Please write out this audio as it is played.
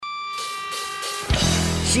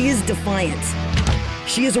She is defiant.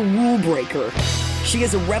 She is a rule breaker. She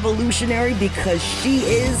is a revolutionary because she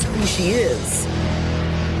is who she is.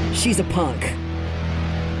 She's a punk.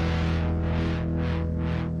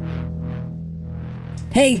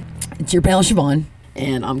 Hey, it's your pal Siobhan,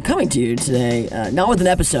 and I'm coming to you today, not with an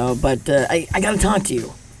episode, but I gotta talk to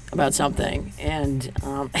you about something, and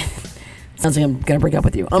sounds like I'm gonna break up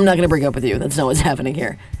with you. I'm not gonna break up with you. That's not what's happening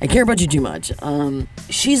here. I care about you too much.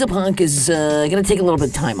 She's a Punk is gonna take a little bit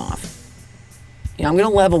of time off. You know, I'm gonna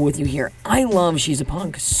level with you here. I love She's a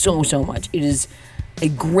Punk so much. It is a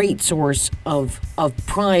great source of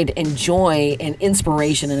pride and joy and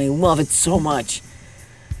inspiration, and I love it so much.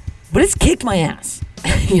 But it's kicked my ass.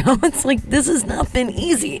 You know, it's like, this has not been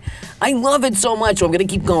easy. I love it so much, so I'm gonna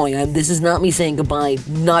keep going. This is not me saying goodbye,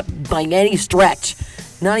 not by any stretch.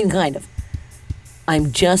 Not even kind of.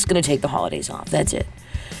 I'm just gonna take the holidays off. That's it.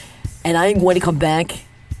 And I'm going to come back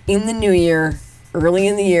in the new year, early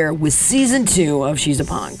in the year, with season 2 of She's a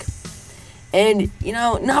Punk. And, you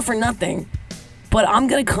know, not for nothing, but I'm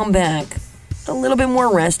gonna come back a little bit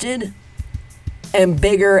more rested and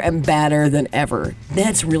bigger and badder than ever.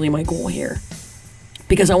 That's really my goal here.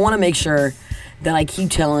 Because I want to make sure that I keep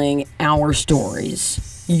telling our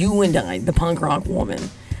stories, you and I, the punk rock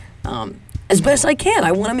woman, as best I can.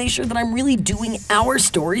 I want to make sure that I'm really doing our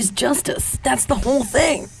stories justice. That's the whole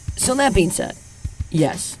thing. So that being said,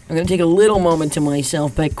 yes, I'm going to take a little moment to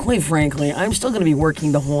myself, but quite frankly, I'm still going to be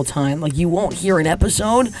working the whole time. Like, you won't hear an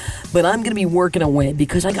episode, but I'm going to be working away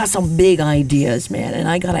because I got some big ideas, man, and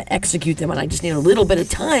I got to execute them, and I just need a little bit of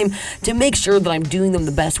time to make sure that I'm doing them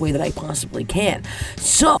the best way that I possibly can.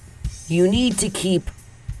 So, you need to keep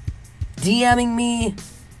DMing me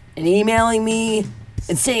and emailing me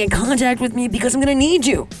and staying in contact with me because I'm going to need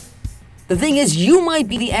you. The thing is, you might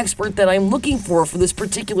be the expert that I'm looking for this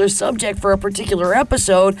particular subject for a particular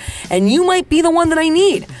episode, and you might be the one that I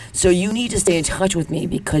need. So you need to stay in touch with me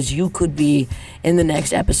because you could be in the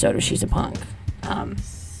next episode of She's a Punk. And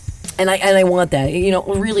I want that, you know,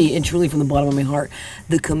 really and truly from the bottom of my heart.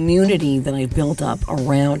 The community that I've built up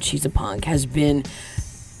around She's a Punk has been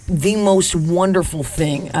the most wonderful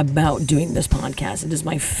thing about doing this podcast. It is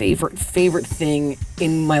my favorite thing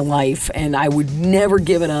in my life, and I would never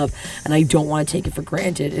give it up, and I don't want to take it for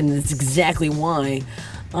granted, and that's exactly why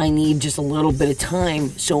I need just a little bit of time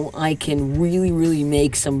so I can really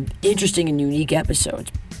make some interesting and unique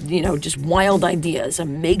episodes, you know, just wild ideas,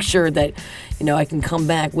 and make sure that, you know, I can come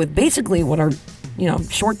back with basically what are, you know,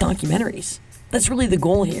 short documentaries. That's really the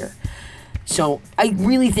goal here. So I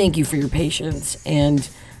really thank you for your patience, and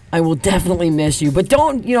I will definitely miss you, but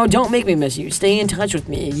don't make me miss you. Stay in touch with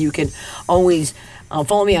me. You can always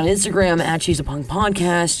follow me on Instagram at She's a Punk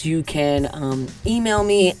Podcast. You can email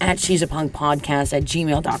me at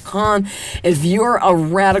she'sapunkpodcast@gmail.com. If you're a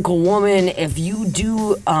radical woman, if you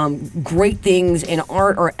do great things in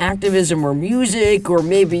art or activism or music, or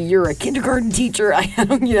maybe you're a kindergarten teacher,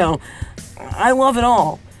 I love it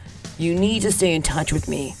all. You need to stay in touch with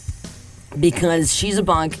me, because She's a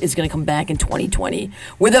Punk is going to come back in 2020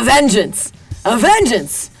 with a vengeance. A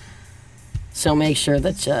vengeance! So make sure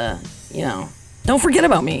that, you know, don't forget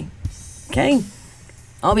about me. Okay?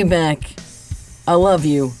 I'll be back. I love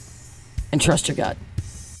you. And trust your gut.